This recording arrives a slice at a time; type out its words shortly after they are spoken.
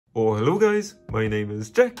Oh, hello guys, my name is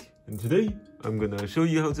Jack, and today I'm gonna show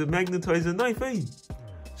you how to magnetize a knife,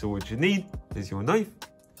 So what you need is your knife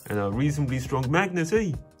and a reasonably strong magnet,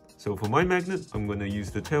 So for my magnet, I'm gonna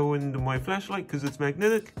use the tail end of my flashlight because it's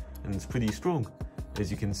magnetic and it's pretty strong.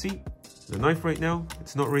 As you can see, the knife right now,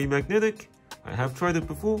 it's not really magnetic. I have tried it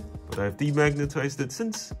before, but I've demagnetized it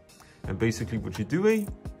since. And basically what you do,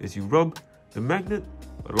 is you rub the magnet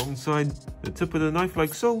alongside the tip of the knife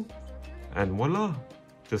like so, and voila!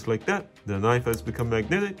 Just like that, the knife has become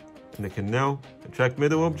magnetic and it can now attract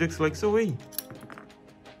metal objects like so, And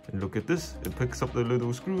look at this, it picks up the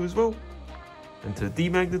little screw as well. And to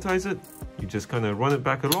demagnetize it, you just kind of run it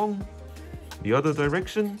back along the other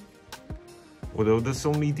direction. Although this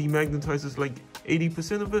only demagnetizes like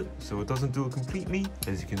 80% of it, so it doesn't do it completely.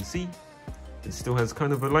 As you can see, it still has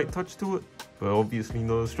kind of a light touch to it, but obviously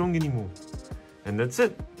not as strong anymore. And that's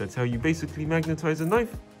it. That's how you basically magnetize a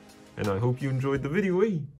knife. And I hope you enjoyed the video,